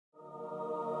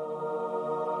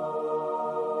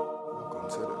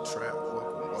to the trap.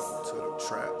 Welcome to the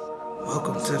trap.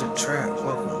 Welcome to the trap.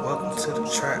 Welcome to the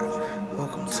trap.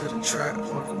 Welcome to the trap.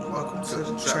 Welcome to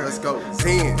the trap. Let's go.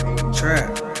 Zen.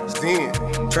 Trap. Zen.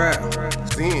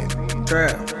 Trap. Zen.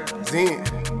 Trap. Zen.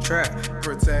 Trap.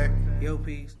 Protect. Yo,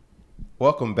 peace.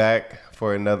 Welcome back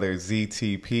for another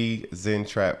ZTP Zen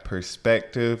Trap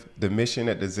Perspective. The mission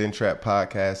at the Zen Trap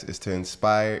podcast is to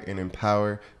inspire and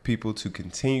empower people to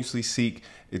continuously seek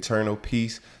eternal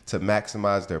peace to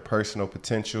maximize their personal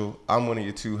potential. I'm one of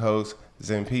your two hosts,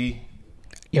 Zen P.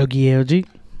 Yogi LG.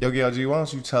 Yogi LG, why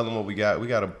don't you tell them what we got? We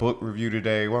got a book review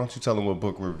today. Why don't you tell them what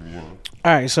book we're reviewing?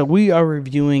 All right, so we are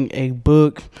reviewing a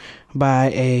book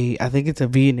by I think it's a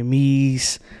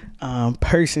Vietnamese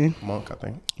person. Monk.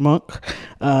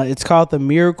 It's called The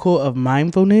Miracle of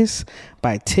Mindfulness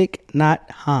by Thich Nhat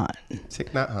Hanh.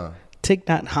 Thich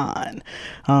Nhat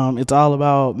Hanh. It's all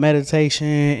about meditation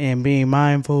and being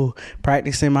mindful,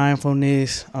 practicing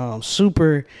mindfulness. I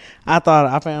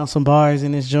found some bars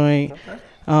in this joint.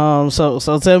 Okay.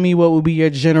 So tell me, what would be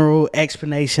your general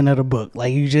explanation of the book?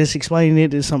 Like you just explaining it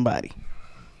to somebody.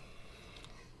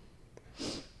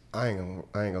 I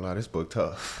ain't gonna lie, this book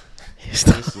tough. This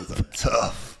was a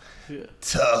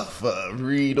tough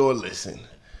read or listen.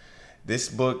 This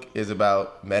book is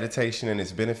about meditation and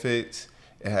its benefits.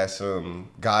 It has some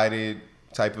guided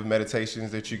type of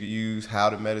meditations that you could use,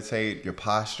 how to meditate, your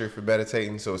posture for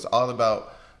meditating. So it's all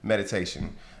about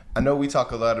meditation. I know we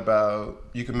talk a lot about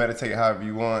you can meditate however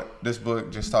you want. This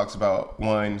book just talks about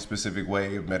one specific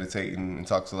way of meditating and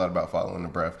talks a lot about following the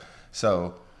breath.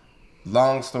 So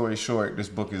long story short, this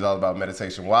book is all about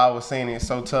meditation. Why I was saying it's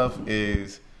so tough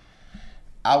is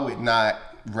I would not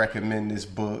recommend this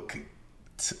book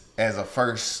as a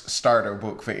first starter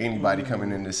book for anybody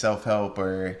coming into self-help,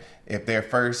 or if they're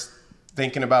first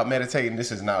thinking about meditating.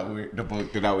 This is not the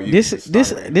book that I would use.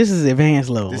 This is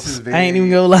advanced levels. This is I ain't even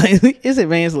gonna lie. It's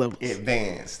advanced levels.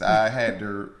 Advanced. I had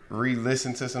to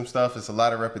re-listen to some stuff. It's a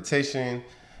lot of repetition.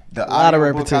 The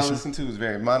book I listened to was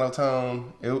very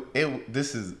monotone.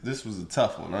 This was a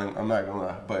tough one. I'm not gonna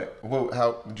lie. But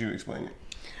how would you explain it?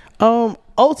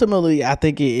 Ultimately, I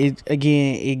think it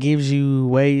gives you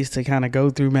ways to kind of go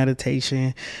through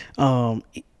meditation.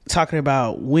 Talking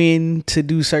about when to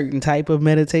do certain type of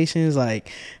meditations,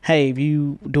 like, hey, if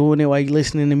you doing it while you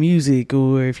listening to music,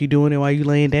 or if you doing it while you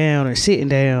laying down or sitting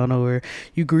down, or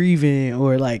you grieving,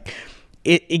 or like.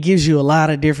 It gives you a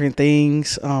lot of different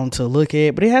things to look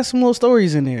at, but it has some little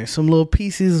stories in there, some little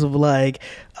pieces of like,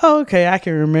 oh, okay, I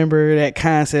can remember that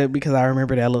concept because I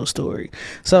remember that little story.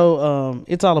 So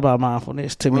it's all about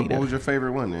mindfulness to me. What was your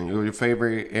favorite one then? Your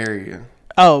favorite area?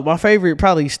 Oh, my favorite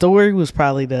probably story was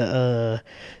probably the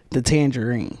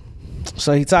tangerine.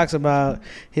 So he talks about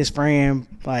his friend,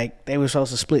 like they were supposed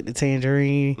to split the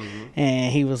tangerine,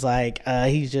 and he was like,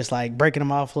 he's just like breaking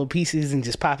them off little pieces and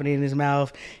just popping it in his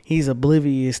mouth. He's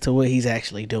oblivious to what he's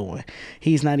actually doing.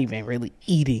 He's not even really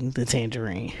eating the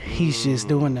tangerine. He's just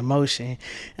doing the motion.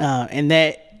 And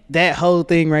that whole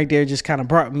thing right there just kind of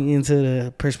brought me into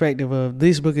the perspective of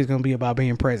this book is going to be about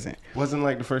being present. Wasn't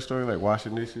like the first story like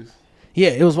washing dishes?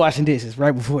 Yeah, it was washing dishes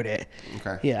right before that.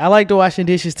 Okay. Yeah, I like the washing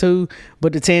dishes too,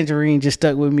 but the tangerine just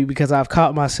stuck with me because I've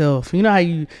caught myself. You know how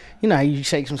you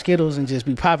shake some Skittles and just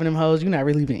be popping them hoes. You're not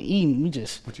really even eating. You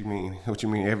just. What you mean? What you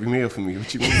mean? Every meal for me.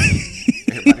 What you mean?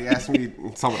 Everybody asks me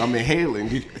something. I'm inhaling.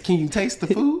 Can you taste the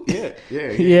food? Yeah.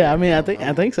 Yeah. I mean, I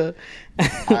think so.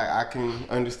 I can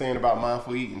understand about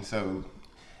mindful eating. So,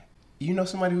 you know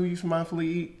somebody who used to mindfully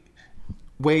eat?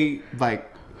 Wait,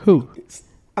 like who?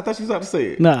 I thought you was about to say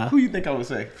it. Nah. Who you think I would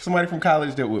say? Somebody from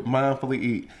college that would mindfully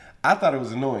eat. I thought it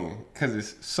was annoying because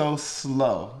it's so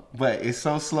slow. But it's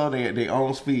so slow they at their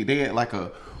own speed. They at like a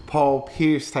Paul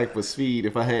Pierce type of speed,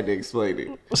 if I had to explain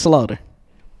it. Slaughter?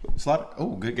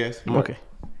 Oh, good guess. Okay.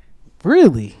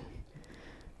 Really?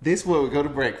 This boy would go to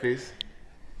breakfast.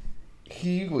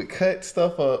 He would cut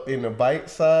stuff up into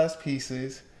bite-sized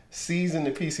pieces, season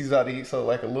the piece he's about to eat, so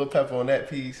like a little pepper on that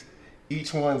piece.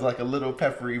 Each one's like a little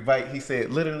peppery bite. He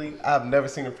said, literally, I've never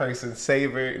seen a person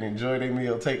savor and enjoy their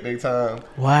meal, take their time.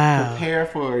 Wow. Prepare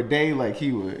for a day like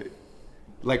he would.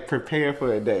 Like, prepare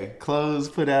for a day. Clothes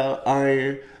put out,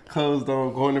 iron, clothes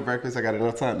on, going to breakfast. I got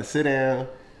enough time to sit down,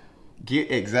 get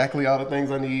exactly all the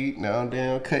things I need. Now I'm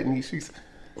down, cutting these sheets.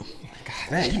 God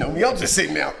dang, you know me, I'm just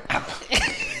sitting down.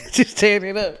 Just tearing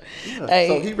it up. Yeah. Hey.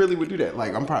 So he really would do that.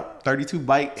 Like, I'm probably 32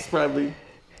 bites, probably.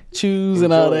 Chews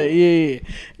and all that, yeah.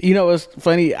 You know what's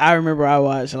funny? I remember I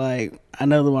watched like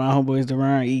another one of my homeboys,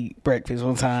 Deron, eat breakfast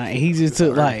one time, and he just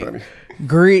took like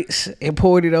grits and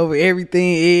poured it over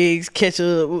everything, eggs,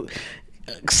 ketchup,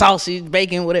 sausage,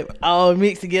 bacon, whatever, all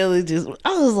mixed together.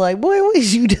 I was like, boy, what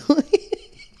is you doing?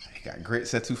 He got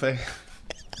grits etouffee.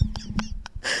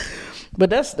 But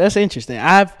that's interesting.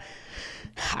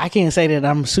 I can't say that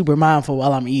I'm super mindful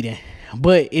while I'm eating,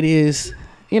 but it is,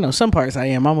 some parts I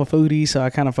am. I'm a foodie, so I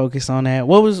kind of focus on that.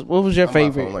 What was your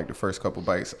favorite? On like the first couple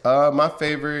bites. My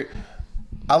favorite,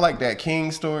 I like that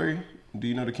King story. Do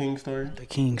you know the King story? The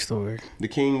King story. The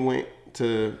king went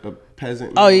to a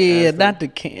peasant. Oh yeah, not the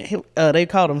king. They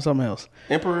called him something else.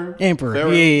 Emperor.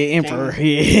 Pharaoh? Yeah, Emperor.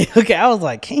 King. Yeah. Okay, I was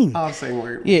like King. I was saying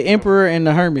word. Yeah, Emperor and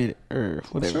the Hermit or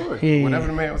whatever. Sure. Yeah, whatever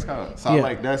the man was called. So I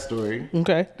like that story.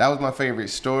 Okay. That was my favorite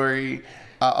story.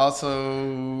 I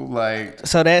also like.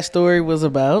 So that story was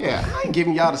about. Yeah, I ain't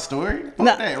giving y'all the story.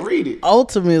 Fuck that. Read it.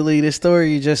 Ultimately, the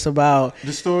story is just about.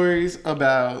 The story's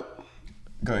about.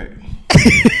 Go ahead.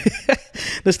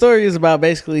 The story is about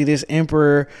basically this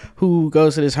emperor who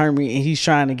goes to this hermit and he's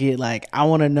trying to get I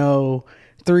want to know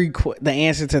the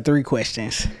answer to 3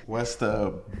 questions. What's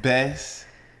the best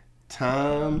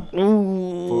time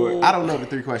for? I don't know the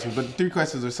 3 questions, but the 3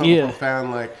 questions are something profound.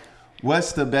 Like,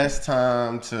 what's the best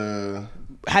time to?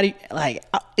 How do you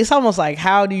it's almost like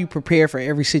how do you prepare for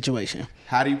every situation?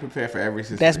 How do you prepare for every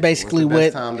situation? That's basically What's the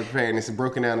best time to prepare, and it's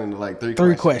broken down into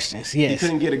 3 questions. Yes. He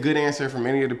couldn't get a good answer from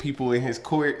any of the people in his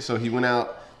court, so he went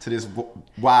out to this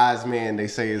wise man. They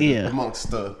say is amongst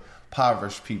the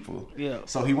impoverished people. Yeah.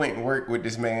 So he went and worked with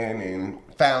this man and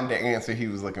found the answer he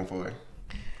was looking for.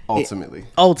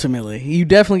 Ultimately, you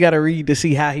definitely got to read to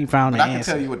see how he found the answer. I can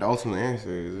tell you what the ultimate answer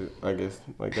is. I guess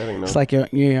that ain't no. It's like you're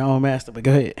your own master. But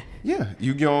go ahead. Yeah,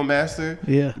 you your own master.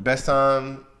 Yeah. The best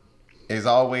time is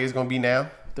always gonna be now.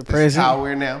 The present. How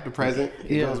we're now. The present.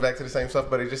 It Yeah. goes back to the same stuff,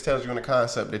 but it just tells you in a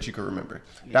concept that you can remember.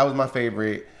 That was my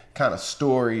favorite kind of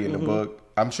story in the book.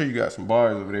 I'm sure you got some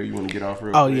bars over there you want to get off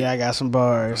real quick. Yeah, I got some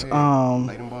bars. Lay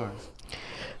them bars.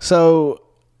 So.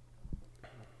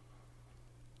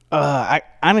 I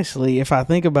honestly, if I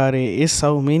think about it, it's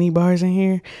so many bars in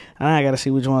here, and I gotta see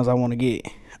which ones I want to get.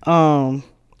 Damn,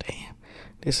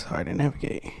 this is hard to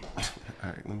navigate. All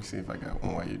right, let me see if I got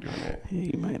one while you're doing that. Yeah,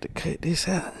 you might have to cut this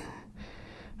out.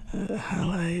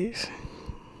 Highlights.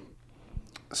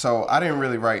 So I didn't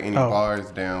really write any bars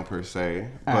down per se,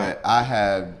 but I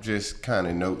have just kind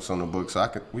of notes on the book, so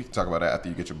we can talk about that after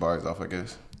you get your bars off, I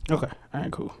guess. Okay, all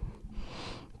right, cool.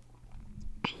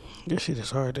 This shit is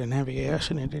hard to navigate. I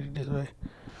shouldn't have did it this way.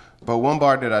 But one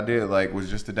bar that I did like was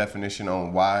just the definition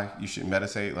on why you should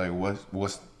meditate. Like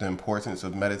what's the importance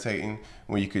of meditating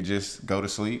when you could just go to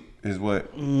sleep is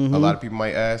what a lot of people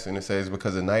might ask. And it says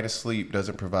because a night of sleep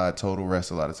doesn't provide total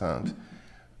rest a lot of times.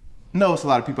 No, it's a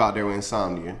lot of people out there with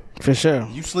insomnia. For sure.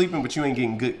 You sleeping, but you ain't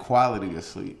getting good quality of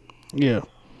sleep. Yeah.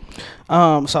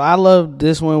 So I love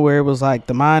this one where it was like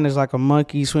the mind is like a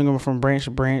monkey swinging from branch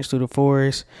to branch through the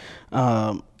forest.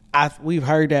 We've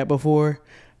heard that before,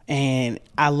 and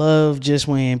I love just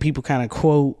when people kind of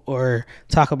quote or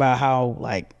talk about how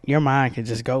like your mind can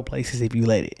just go places if you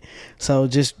let it. So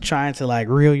just trying to like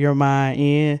reel your mind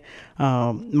in,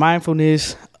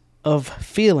 mindfulness of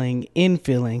feeling in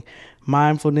feeling,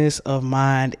 mindfulness of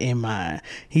mind in mind.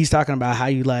 He's talking about how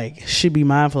you like should be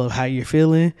mindful of how you're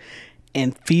feeling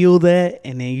and feel that,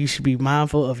 and then you should be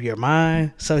mindful of your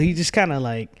mind. So he just kind of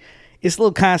like. It's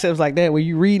little concepts like that where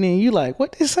you read and you like,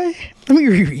 what did it say? Let me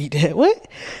reread that. What?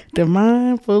 The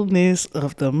mindfulness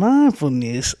of the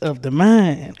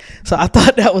mind. So I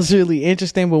thought that was really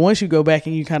interesting. But once you go back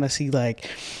and you kind of see like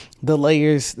the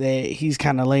layers that he's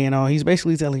kind of laying on, he's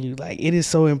basically telling you like it is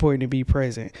so important to be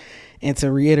present. And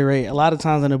to reiterate, a lot of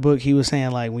times in the book, he was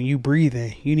saying like when you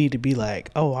breathing, you need to be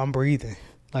like, oh, I'm breathing.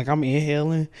 Like I'm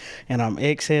inhaling and I'm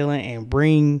exhaling, and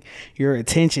bring your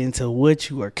attention to what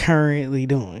you are currently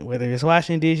doing, whether it's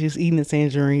washing dishes, eating a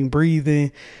tangerine,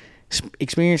 breathing,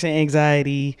 experiencing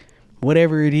anxiety,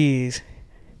 whatever it is,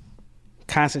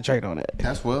 concentrate on it.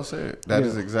 That's well said. That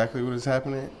is exactly what is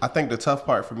happening. I think the tough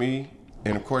part for me,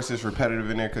 and of course it's repetitive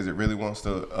in there because it really wants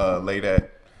to lay that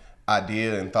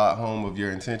idea and thought home of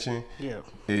your intention,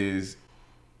 is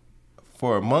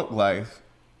for a monk life,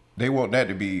 they want that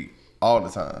to be all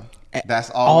the time. That's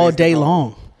all day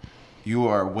long. You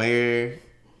are aware,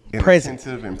 and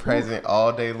attentive, and present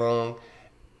all day long.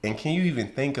 And can you even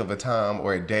think of a time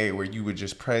or a day where you were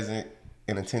just present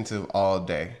and attentive all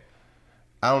day?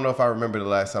 I don't know if I remember the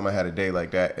last time I had a day like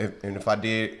that. And if I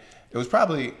did, it was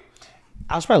probably...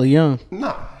 I was probably young.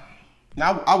 No,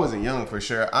 I wasn't young for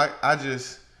sure. I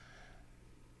just...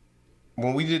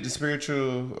 When we did the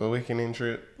spiritual awakening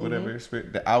trip, whatever,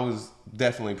 I was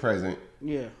definitely present.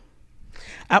 Yeah.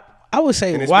 I would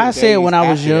say why I said when I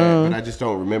was young, but I just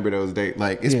don't remember those days.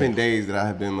 Like it's been days that I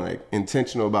have been like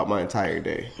intentional about my entire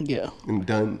day. Yeah, and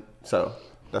done. So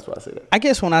that's why I say that. I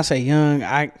guess when I say young,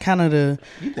 I kind of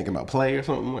you thinking about play or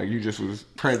something like you just was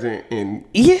present and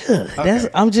that's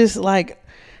I'm just like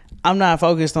I'm not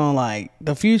focused on like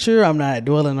the future. I'm not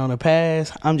dwelling on the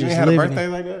past. I'm You just ain't had a living birthday it.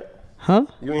 like that? Huh?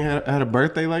 You ain't had a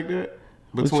birthday like that?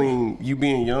 Between you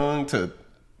being young to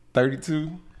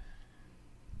 32?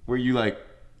 Where you like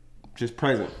just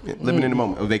present, living in the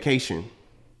moment, a vacation?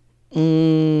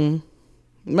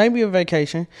 Maybe a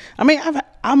vacation. I mean,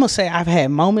 I'm gonna say I've had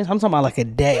moments. I'm talking about like a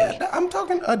day. Yeah, I'm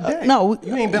talking a day. No,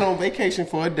 you ain't been on vacation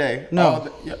for a day.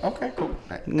 No. Yeah, okay, cool.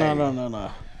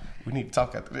 No. We need to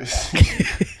talk after this.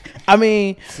 I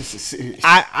mean, This is serious.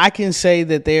 I can say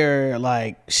that there are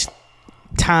like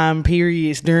time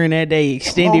periods during that day,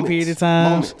 extended period of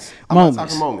times. I'm not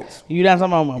talking moments. You're not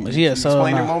talking about moments. Yeah, so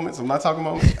explain your moments. I'm not talking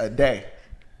moments. A day.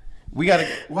 We gotta.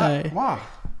 Why? Right. Why?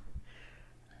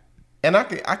 And I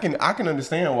can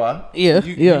understand why. Yeah,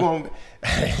 You won't,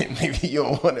 maybe you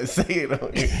don't want to say it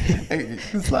on here. Hey,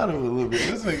 slide over a little bit.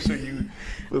 Let's make sure you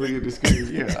fully understand.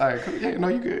 Yeah. All right. Cool. Yeah. No,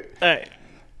 you good. All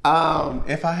right.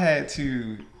 If I had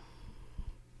to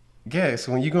guess,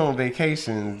 when you go on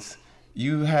vacations,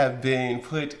 you have been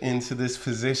put into this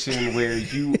position where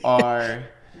you are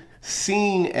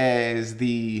seen as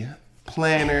the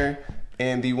planner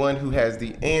and the one who has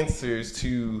the answers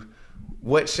to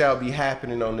what shall be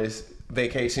happening on this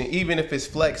vacation, even if it's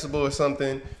flexible or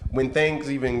something. When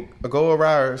things even go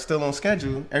awry or still on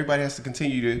schedule, everybody has to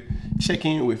continue to check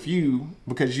in with you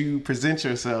because you present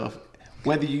yourself,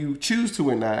 whether you choose to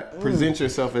or not, present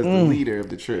yourself as the leader of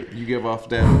the trip. You give off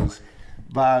those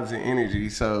vibes and energy.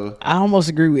 So I almost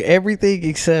agree with everything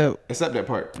except that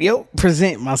part.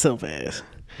 present myself as.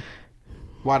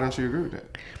 Why don't you agree with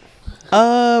that?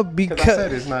 Because I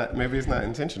said it's not. Maybe it's not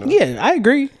intentional. Yeah, I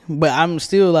agree, but I'm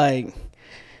still like,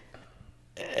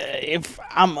 if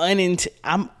I'm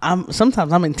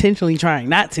sometimes I'm intentionally trying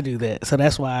not to do that, so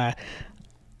that's why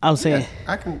I'm saying.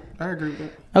 Yeah, I agree with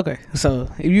that. Okay, so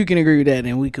if you can agree with that,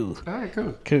 then we cool. All right,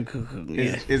 cool. Cool.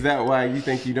 Yeah. Is that why you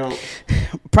think you don't?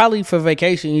 Probably for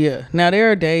vacation, yeah. Now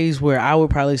there are days where I would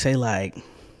probably say like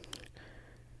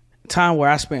time where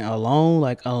I spent alone,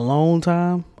 like alone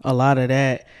time. A lot of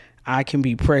that I can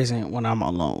be present when I'm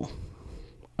alone.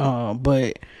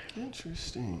 But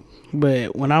Interesting.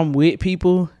 But when I'm with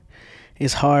people,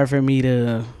 it's hard for me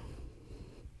to.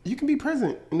 You can be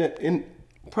present in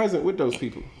present with those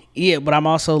people. Yeah, but I'm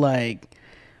also like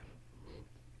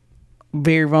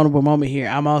very vulnerable moment here.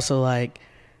 I'm also like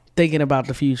thinking about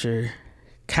the future,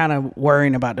 kind of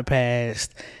worrying about the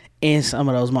past. In some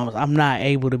of those moments, I'm not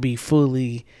able to be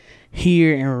fully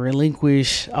here and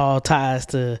relinquish all ties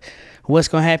to what's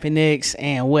gonna happen next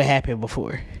and what happened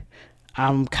before.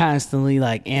 I'm constantly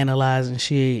like analyzing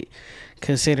shit,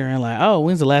 considering like, oh,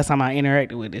 when's the last time I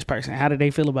interacted with this person? How did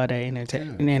they feel about that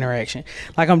interaction?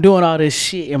 Like I'm doing all this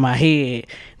shit in my head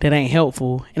that ain't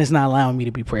helpful, and it's not allowing me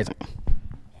to be present.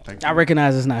 I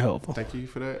recognize it's not helpful. Thank you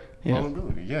for that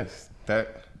vulnerability. Yes,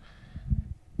 that.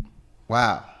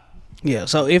 Wow. Yeah.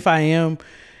 So if I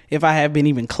have been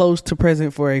even close to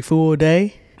present for a full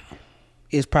day,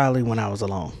 it's probably when I was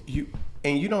alone. You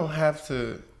don't have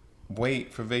to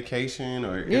wait for vacation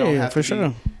or it Yeah, don't have for to sure.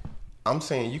 be, I'm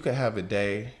saying you could have a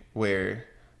day where,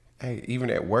 hey, even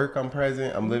at work I'm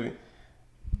present. I'm living.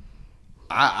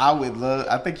 I would love.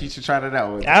 I think you should try that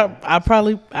out. Not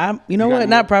probably.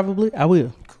 I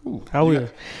will. Cool. I will.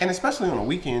 And especially on a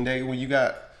weekend day when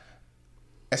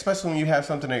especially when you have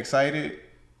something excited,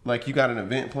 like you got an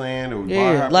event planned or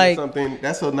bar hopping or something.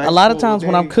 That's a nice. A lot of times day.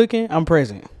 when I'm cooking, I'm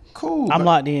present. Cool. I'm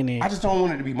locked in there. I just don't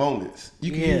want it to be moments.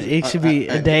 You can it should be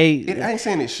a day. I ain't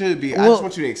saying it should be. I just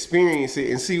want you to experience it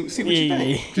and see what you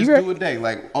think. Just do a day.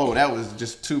 Like, oh, that was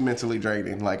just too mentally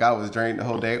draining. Like I was drained the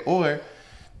whole day. Or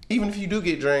even if you do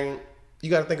get drained, you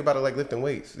got to think about it like lifting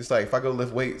weights. It's like if I go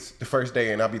lift weights the first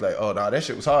day and I'll be like, oh, nah, that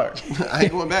shit was hard. I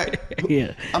ain't going back.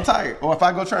 Yeah. I'm tired. Or if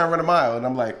I go try and run a mile and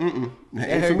I'm like,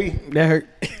 ain't for me. That hurt.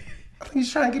 I think you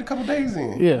should try and get a couple days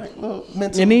in. Yeah. Like, little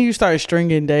mental. And then you start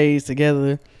stringing days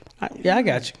together. I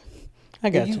got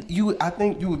you. I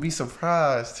think you would be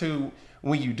surprised too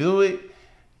when you do it.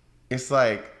 It's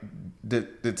like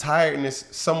the tiredness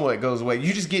somewhat goes away.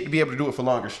 You just get to be able to do it for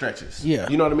longer stretches. Yeah.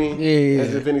 You know what I mean? Yeah.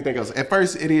 As if anything else. At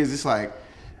first it's like,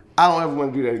 I don't ever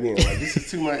want to do that again. Like this is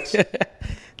too much.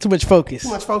 Too much focus. Too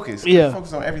much focus. Yeah.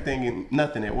 Focus on everything and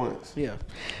nothing at once. Yeah.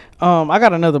 I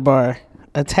got another bar.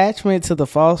 Attachment to the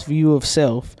false view of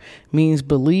self means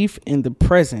belief in the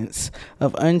presence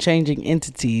of unchanging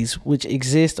entities which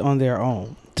exist on their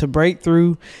own. To break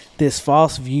through this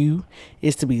false view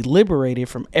is to be liberated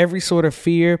from every sort of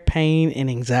fear, pain, and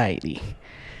anxiety.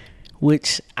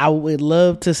 Which I would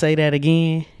love to say that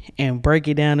again and break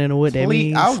it down into what that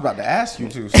means. I was about to ask you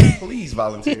to, so please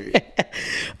volunteer.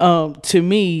 To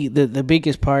me, the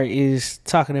biggest part is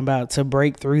talking about to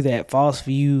break through that false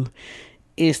view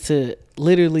is to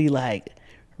literally like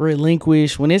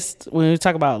relinquish when we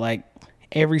talk about like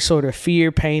every sort of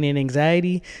fear, pain, and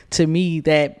anxiety. To me,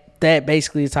 that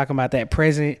basically is talking about that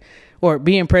present, or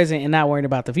being present and not worrying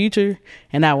about the future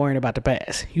and not worrying about the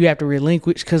past. You have to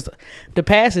relinquish, because the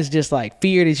past is just like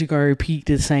fear that you're gonna repeat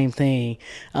the same thing,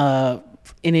 and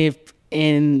if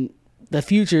in the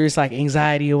future it's like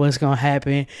anxiety of what's gonna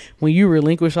happen. When you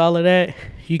relinquish all of that,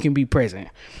 you can be present.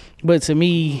 But to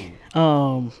me,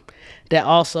 that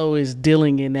also is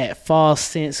dealing in that false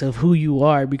sense of who you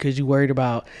are, because you worried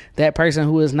about that person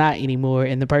who is not anymore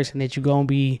and the person that you're going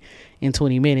to be in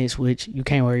 20 minutes, which you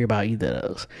can't worry about either of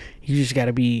those. You just got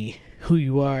to be who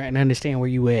you are and understand where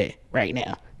you at right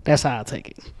now. That's how I take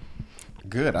it.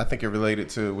 Good. I think it related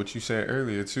to what you said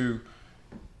earlier too.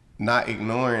 Not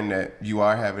ignoring that you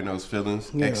are having those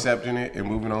feelings, accepting it, and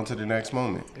moving on to the next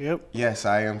moment. Yep. Yes,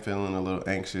 I am feeling a little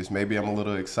anxious. Maybe I'm a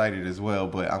little excited as well,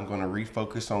 but I'm going to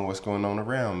refocus on what's going on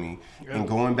around me. Yep. And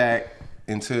going back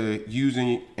into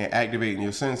using and activating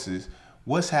your senses.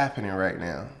 What's happening right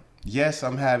now? Yes,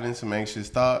 I'm having some anxious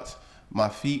thoughts. My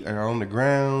feet are on the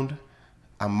ground.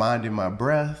 I'm minding my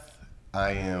breath.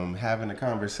 I am having a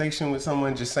conversation with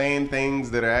someone, just saying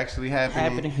things that are actually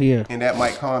happening. Yeah. And that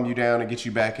might calm you down and get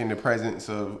you back in the presence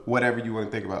of whatever you want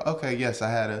to think about. Okay, yes, I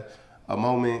had a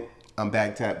moment. I'm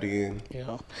back tapped in.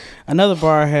 Yeah. Another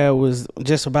bar I had was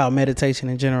just about meditation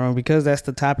in general, because that's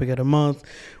the topic of the month.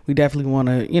 We definitely want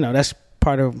to, that's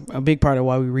a big part of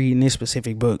why we read in this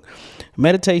specific book.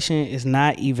 Meditation is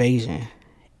not evasion.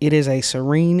 It is a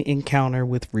serene encounter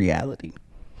with reality.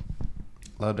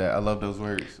 Love that. I love those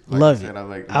words. Love it.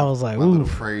 I was like, my little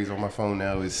phrase on my phone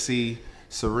now is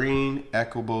serene,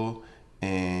 equable,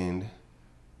 and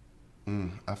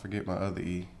I forget my other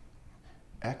E.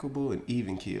 Equable and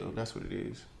even keel. That's what it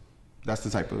is. That's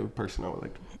the type of person I would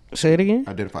like to say it again.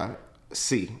 Identify.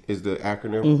 C is the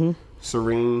acronym. Mm-hmm.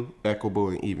 Serene, equable,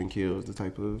 and even keel is the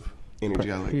type of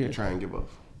energy I like to try and give off.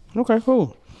 Okay,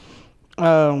 cool.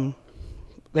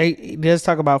 They does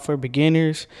talk about, for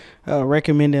beginners,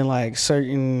 recommending like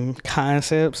certain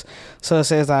concepts. So it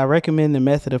says, I recommend the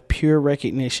method of pure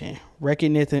recognition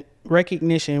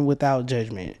without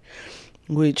judgment,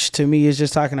 which to me is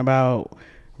just talking about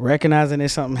recognizing that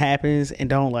something happens and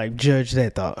don't like judge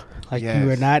that thought. Like, you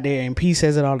are not there. And P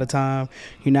says it all the time.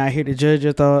 You're not here to judge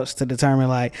your thoughts, to determine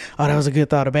like, oh, that was a good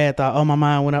thought, a bad thought. Oh, my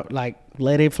mind went up. Like,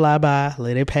 let it fly by,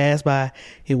 let it pass by.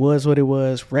 It was what it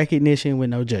was. Recognition with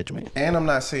no judgment. And I'm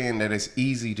not saying that it's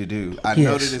easy to do. I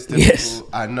know that it's difficult. Yes.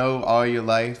 I know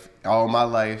all my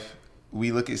life,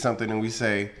 we look at something and we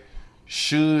say,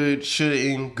 should,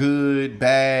 shouldn't, good,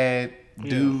 bad,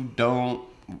 do, don't.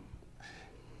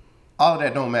 All of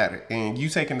that don't matter. And you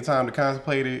taking the time to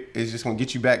contemplate it is just going to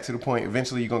get you back to the point.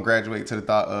 Eventually, you're going to graduate to the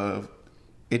thought of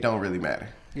it don't really matter.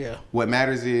 Yeah. What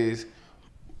matters is,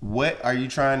 what are you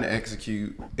trying to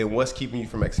execute and what's keeping you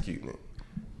from executing it?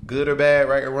 Good or bad,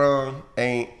 right or wrong,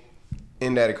 ain't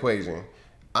in that equation.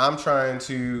 I'm trying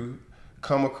to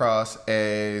come across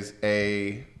as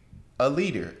a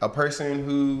leader, a person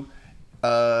who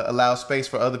allows space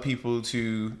for other people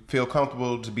to feel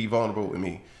comfortable to be vulnerable with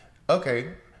me.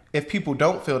 Okay. If people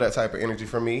don't feel that type of energy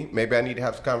from me, maybe I need to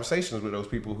have some conversations with those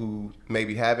people who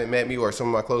maybe haven't met me, or some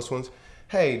of my close ones.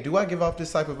 Hey, do I give off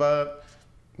this type of vibe?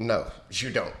 No, you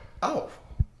don't. Oh,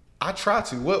 I try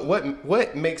to.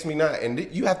 What makes me not?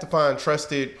 And you have to find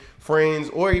trusted friends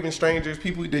or even strangers,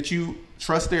 people that you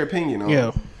trust their opinion on.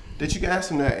 Yeah. That you can ask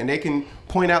them that, and they can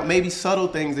point out maybe subtle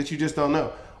things that you just don't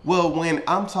know. Well, when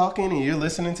I'm talking and you're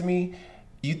listening to me,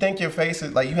 you think your face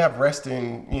is like you have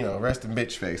resting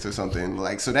bitch face or something.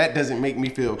 Like, so that doesn't make me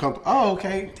feel comfortable. Oh,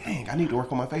 okay. Dang, I need to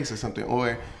work on my face or something.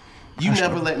 Or you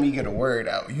never let me get a word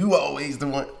out. You always the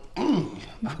one.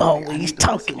 Always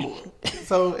talking.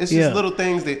 So it's just little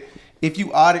things that if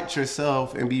you audit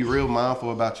yourself and be real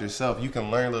mindful about yourself, you can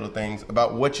learn little things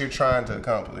about what you're trying to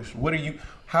accomplish.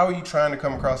 How are you trying to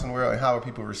come across in the world, and how are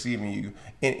people receiving you?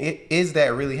 And is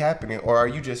that really happening, or are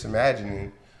you just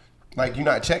imagining? Like, you're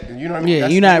not checking, you know what I mean? Yeah,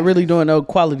 you're not really doing no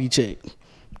quality check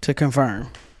to confirm.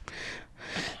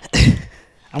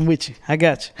 I'm with you. I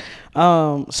got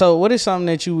you. So what is something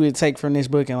that you would take from this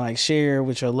book and like share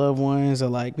with your loved ones or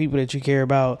like people that you care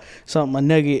about, something, a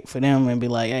nugget for them, and be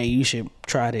like, hey, you should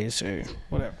try this or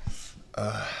whatever?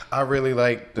 I really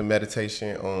like the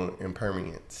meditation on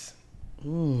impermanence.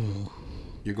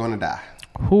 You're going to die.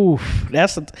 Oof,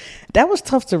 that was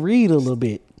tough to read a little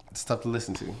bit. It's tough to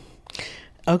listen to.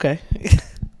 Okay.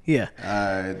 Yeah.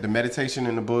 The meditation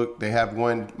in the book, they have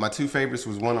one. My two favorites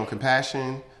was one on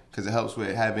compassion, because it helps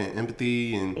with having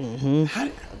empathy. And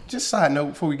just side note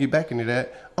before we get back into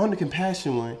that, on the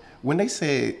compassion one, when they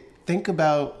said, think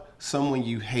about someone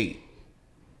you hate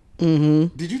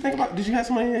Mm-hmm. Did you have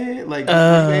somebody in your head? Like,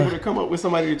 were you able to come up with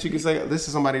somebody that you could say, this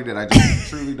is somebody that I just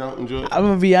truly don't enjoy? I'm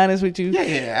gonna be honest with you.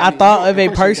 Yeah. I thought of a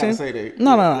person.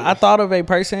 No. Yeah. I thought of a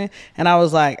person, and I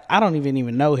was like, I don't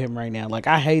even know him right now. Like,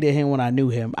 I hated him when I knew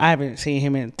him. I haven't seen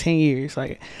him in 10 years.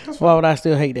 Like, why would I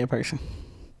still hate that person?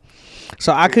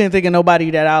 So I couldn't think of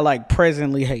nobody that I like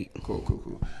presently hate.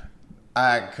 Cool.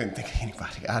 I couldn't think of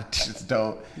anybody. I just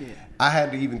don't. Yeah. I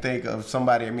had to even think of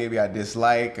somebody maybe I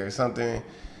dislike or something.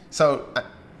 So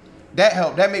that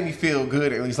helped. That made me feel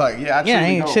good at least. Like, I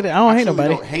don't hate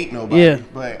nobody. Don't hate nobody. Yeah.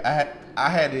 But I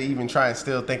had to even try and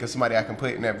still think of somebody I can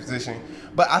put in that position.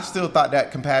 But I still thought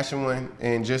that compassion one,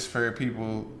 and just for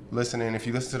people listening, if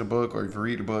you listen to the book or if you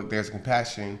read the book, there's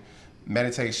compassion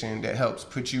meditation that helps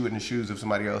put you in the shoes of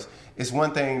somebody else. It's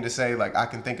one thing to say, like, I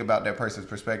can think about that person's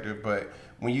perspective, but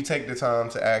when you take the time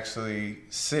to actually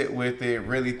sit with it,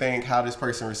 really think how this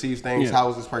person receives things, how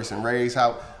was this person raised,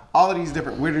 how all of these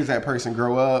different, where does that person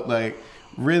grow up, like,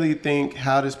 really think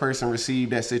how this person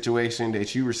received that situation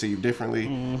that you received differently,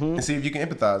 and see if you can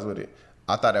empathize with it.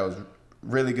 I thought that was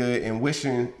really good, and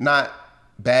wishing not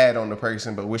bad on the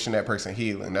person, but wishing that person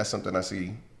healing. That's something I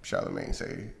see Charlamagne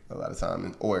say a lot of time,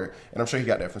 and I'm sure he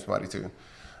got that from somebody too.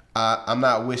 I'm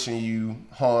not wishing you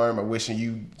harm or wishing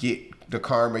you get the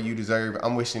karma you deserve.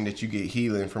 I'm wishing that you get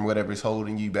healing from whatever's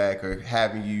holding you back or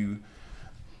having you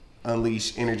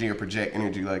unleash energy or project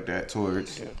energy like that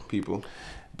towards people.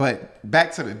 But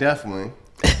back to the deaf one.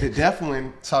 The deaf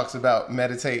one talks about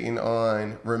meditating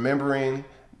on remembering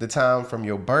the time from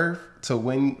your birth to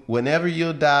whenever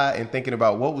you'll die, and thinking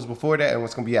about what was before that and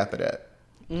what's going to be after that.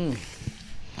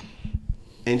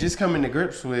 And just coming to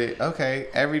grips with, okay,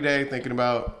 every day thinking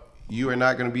about you are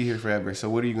not going to be here forever. So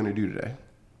what are you going to do today?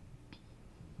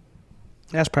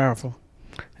 That's powerful.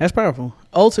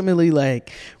 Ultimately, like,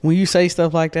 when you say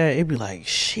stuff like that, it'd be like,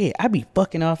 shit, I be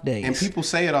fucking off days. And people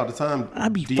say it all the time. I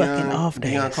be fucking off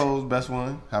days. Deion Cole's best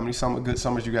one. How many good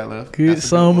summers you got left? Good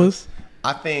summers.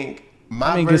 I think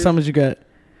how many good summers you got?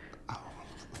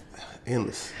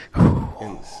 Endless.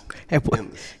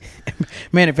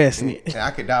 Manifesting it.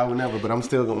 I could die whenever, but I'm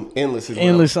still going endless as well.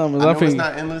 Endless summers. I know it's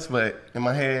not endless, but in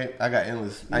my head, I got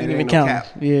endless. I ain't even count. No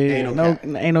cap.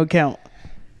 Ain't no count.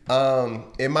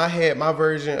 In my head, my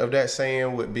version of that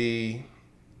saying would be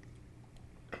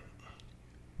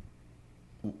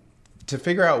to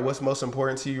figure out what's most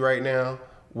important to you right now.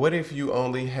 What if you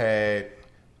only had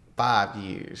 5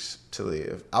 years to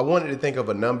live? I wanted to think of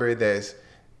a number that's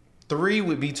 3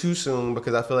 would be too soon,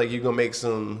 because I feel like you're going to make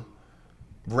some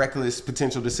reckless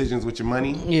potential decisions with your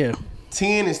money. Yeah.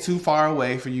 10 is too far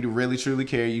away for you to really truly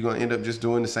care. You're going to end up just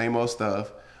doing the same old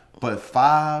stuff. But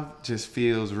 5 just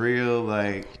feels real.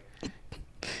 Like,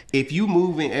 if you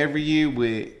move in every year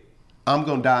with, I'm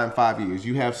going to die in 5 years.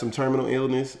 You have some terminal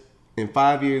illness. In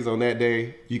 5 years on that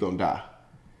day, you're going to die.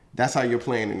 That's how your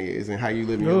planning is and how you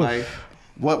live your life.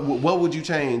 What would you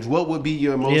change? What would be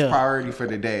your most priority for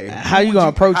the day? How you going to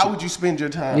approach it? How would you spend your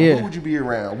time? Who would you be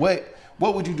around? What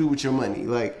would you do with your money?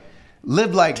 Like,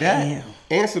 live like that.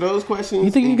 Answer those questions.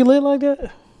 You think you can live like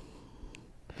that?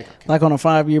 Like on a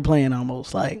 5-year plan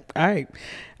almost. Like, all right,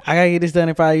 I got to get this done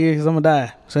in 5 years because I'm going to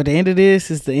die. So at the end of this,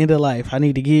 it's the end of life. I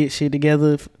need to get shit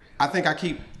together. I think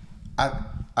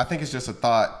it's just a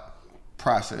thought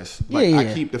process. Like,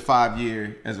 I keep the 5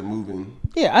 year as a moving.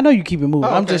 Yeah, I know you keep it moving.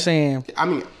 I'm just saying. I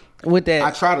mean, with that,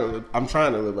 I'm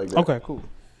trying to live like that. Okay, cool.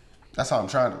 That's how I'm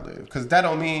trying to live. Because that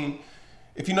don't mean,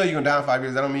 if you know you're going to die in 5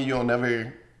 years, that don't mean you'll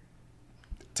never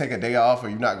take a day off or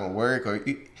you're not going to work. Or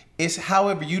it's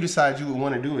however you decide you would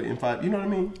want to do it in 5. You know what I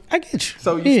mean? I get you.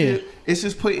 So it's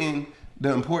just putting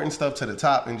the important stuff to the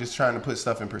top and just trying to put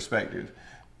stuff in perspective.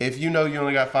 If you know you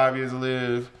only got 5 years to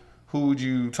live, who would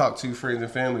you talk to, friends and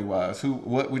family wise? How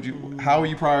are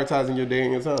you prioritizing your day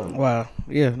and your time? Wow.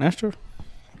 Yeah, that's true.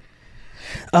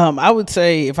 I would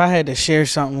say if I had to share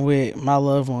something with my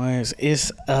loved ones,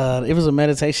 it was a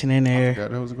meditation in there. I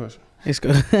forgot that was a question. It's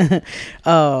good.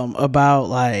 About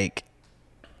like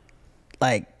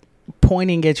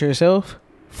pointing at yourself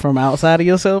from outside of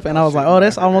yourself, and I was like, oh,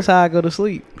 that's almost how I go to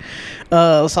sleep.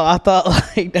 So I thought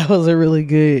like that was a really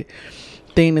good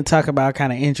thing to talk about,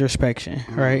 kind of introspection,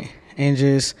 right? And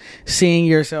just seeing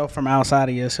yourself from outside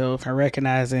of yourself and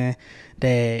recognizing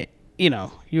that, you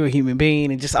know, you're a human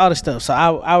being and just all the stuff. So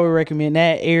I would recommend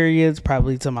that area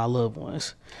probably to my loved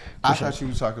ones. I thought you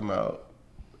were talking about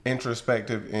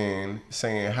introspective and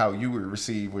saying how you would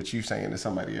receive what you saying to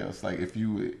somebody else. Like,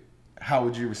 how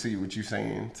would you receive what you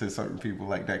saying to certain people,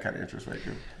 like that kind of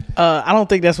introspective? I don't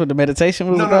think that's what the meditation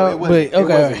was about. No, it wasn't. But,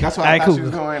 okay. It wasn't. That's why I thought she was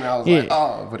going. I was like,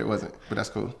 oh, but it wasn't. But that's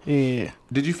cool. Yeah.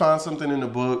 Did you find something in the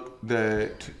book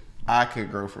that I could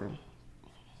grow from?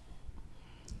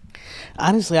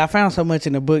 honestly, I found so much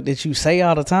in the book that you say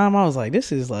all the time. I was like,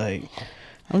 this is like,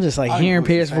 I'm just like hearing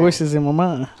Pierre's voices in my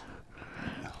mind.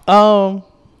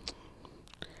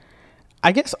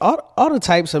 I guess all the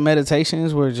types of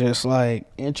meditations were just like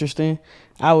interesting.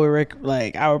 I would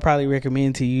probably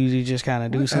recommend to you to just kind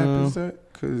of do some. What app is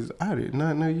that? Because I did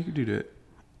not know you could do that.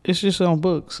 It's just on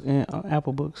books and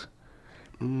Apple Books.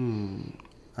 I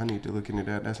need to look into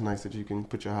that. That's nice that you can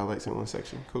put your highlights in one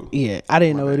section. Cool. Yeah, I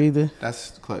didn't know it either.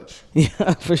 That's clutch.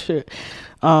 Yeah, for sure.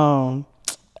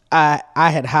 I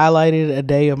had highlighted a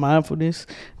day of mindfulness,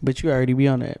 but you already be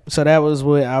on that. So that was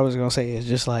what I was gonna say. Is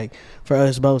just like for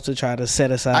us both to try to set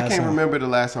aside. I can't remember the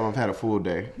last time I've had a full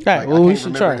day. Right. Well, we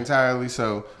should try entirely.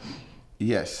 So,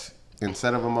 yes,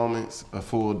 instead of a moment, a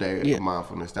full day of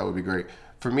mindfulness. That would be great.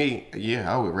 For me,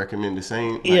 I would recommend the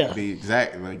same. Like, the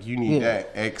exact, like you need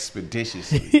that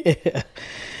expeditiously.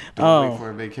 Don't wait for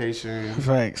a vacation.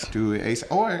 Facts. Do it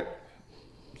ASAP. Or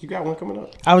you got one coming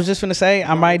up. I was just gonna say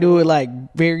I might do it like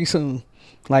very soon,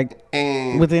 like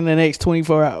within the next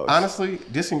 24 hours. Honestly,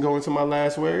 this can go into my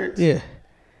last words. Yeah.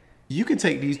 You can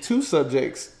take these two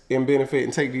subjects and benefit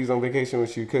and take these on vacation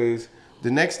with you, because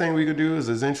the next thing we could do is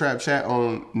a Zen Trap chat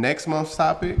on next month's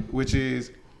topic, which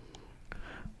is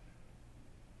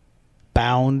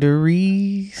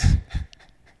boundaries.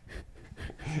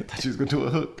 I thought you was gonna do a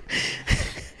hook.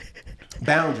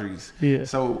 Boundaries. Yeah.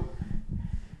 So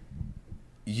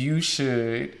you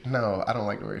should. No, I don't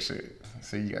like the word should.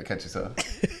 So you gotta catch yourself.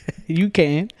 You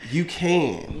can. You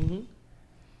can,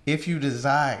 if you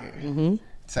desire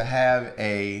to have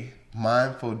a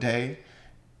mindful day,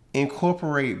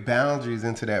 incorporate boundaries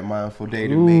into that mindful day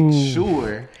to make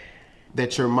sure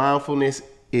that your mindfulness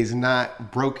is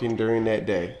not broken during that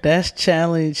day. That's a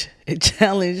challenge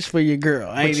for your girl.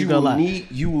 I ain't even gonna lie.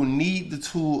 You will need the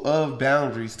tool of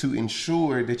boundaries to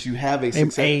ensure that you have a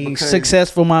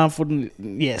successful mindfulness.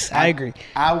 Yes, I agree.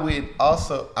 I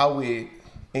would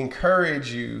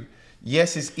encourage you.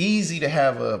 Yes, it's easy to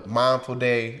have a mindful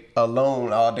day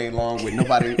alone all day long with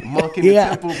nobody monking the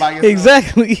temple by yourself.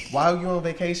 Exactly. While you're on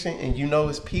vacation and you know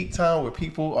it's peak time where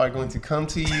people are going to come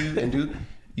to you and do.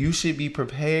 You should be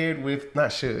prepared with,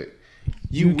 not should,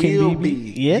 you can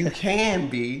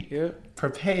be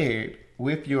prepared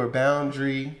with your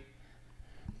boundary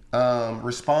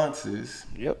responses.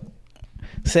 Yep.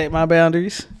 Set my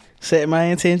boundaries, set my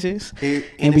intentions,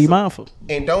 and be mindful.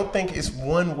 And don't think it's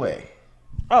one way.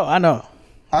 Oh, I know.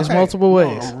 There's multiple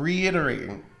ways. No, I'm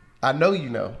reiterating. I know you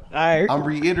know. I'm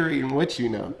reiterating what you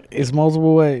know. It's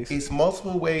multiple ways. It's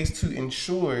multiple ways to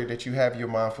ensure that you have your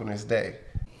mindfulness day.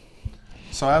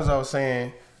 So as I was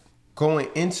saying, going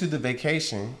into the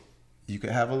vacation, you could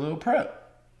have a little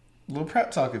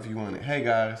prep talk if you want it. Hey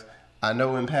guys, I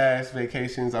know in past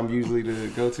vacations I'm usually the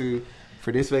go-to.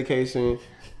 For this vacation,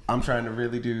 I'm trying to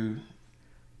really do.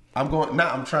 I'm going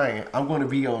to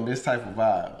be on this type of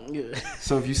vibe. Yeah.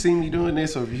 So if you see me doing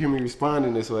this, or if you hear me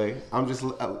responding this way, I'm just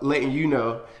letting you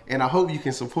know, and I hope you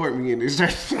can support me in this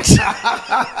journey.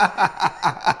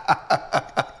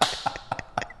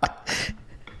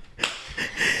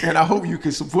 And I hope you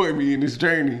can support me in this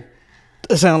journey.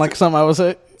 That sounds like something I would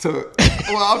say.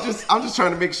 I'm just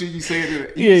trying to make sure you say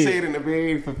it. Say it in a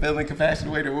very fulfilling,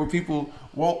 compassionate way that when people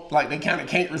won't, like, they kind of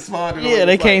can't respond.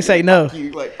 They can't say no.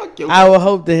 Fuck you. I would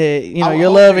hope that your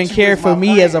love and care for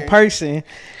me as a person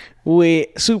would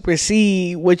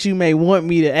supersede what you may want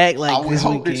me to act like this weekend. I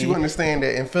would hope that you understand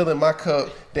that in filling my cup,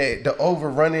 that the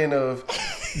overrunning of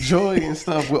joy and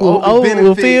stuff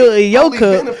will fill in your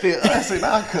cup. Benefit us in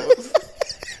our cups.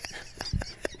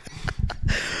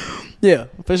 Yeah,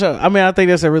 for sure. I mean, I think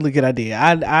that's a really good idea.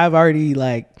 I've already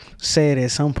said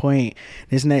at some point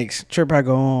this next trip I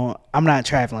go on, I'm not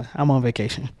traveling. I'm on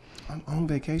vacation. I'm on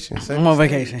vacation.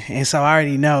 And so I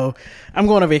already know I'm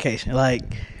going on vacation. Like,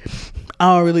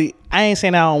 I ain't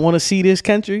saying I don't want to see this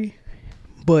country,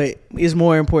 but it's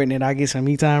more important that I get some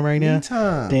me time right now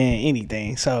than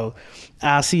anything. So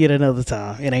I'll see it another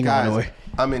time. It ain't going nowhere.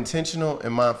 I'm intentional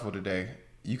and mindful today.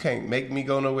 You can't make me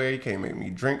go nowhere. You can't make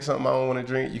me drink something I don't want to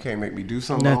drink. You can't make me do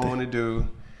something I don't want to do.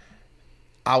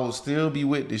 I will still be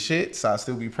with the shits. I'll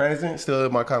still be present, still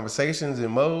in my conversations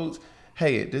and modes.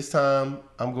 Hey, at this time,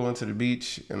 I'm going to the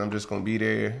beach and I'm just going to be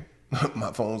there.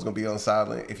 My phone's going to be on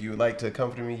silent. If you would like to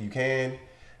accompany me, you can.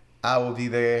 I will be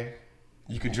there.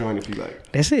 You can join if you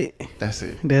like. That's it.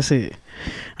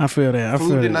 I feel that.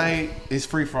 Food tonight is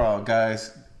free for all,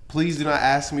 guys. Please do not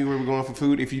ask me where we're going for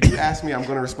food. If you do ask me, I'm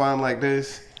going to respond like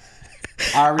this.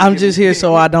 I'm just here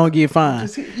so I don't get fined.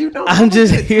 I'm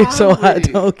just here so I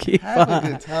don't get fined. Have a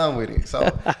good time with it. So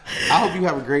I hope you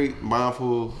have a great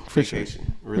mindful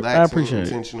vacation. Relaxing,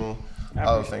 intentional.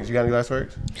 all those things. You got any last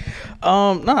words?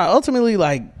 Ultimately,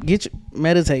 like,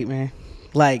 meditate, man.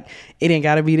 Like, it ain't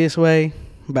gotta be this way.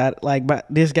 But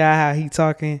this guy, how he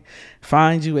talking,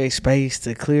 find you a space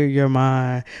to clear your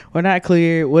mind, or not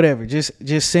clear, whatever.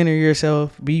 Just center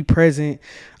yourself, be present,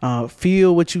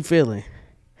 feel what you feeling,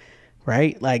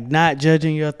 right? Like, not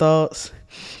judging your thoughts.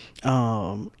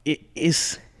 It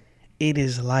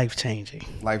is life changing.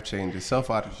 Life changes.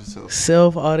 Self-audit yourself.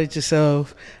 Self-audit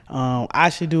yourself. I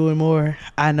should do it more.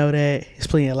 I know that it's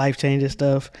plenty of life changing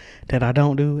stuff that I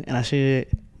don't do, and I should.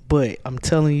 But I'm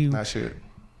telling you, I should.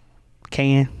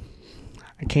 I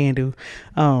can do.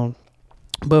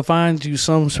 But find you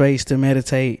some space to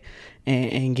meditate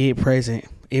and get present.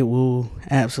 It will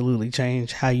absolutely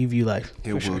change how you view life.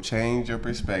 It will change your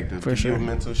perspective. For sure. Your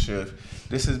mental shift.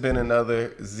 This has been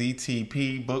another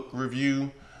ZTP book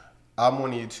review. I'm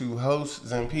one of your two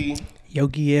hosts, ZMP.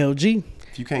 Yogi LG.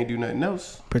 If you can't do nothing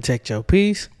else, Protect your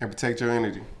peace and protect your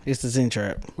energy. It's the Zen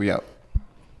Trap. We out.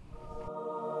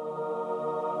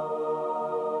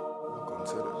 Welcome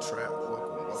to the trap.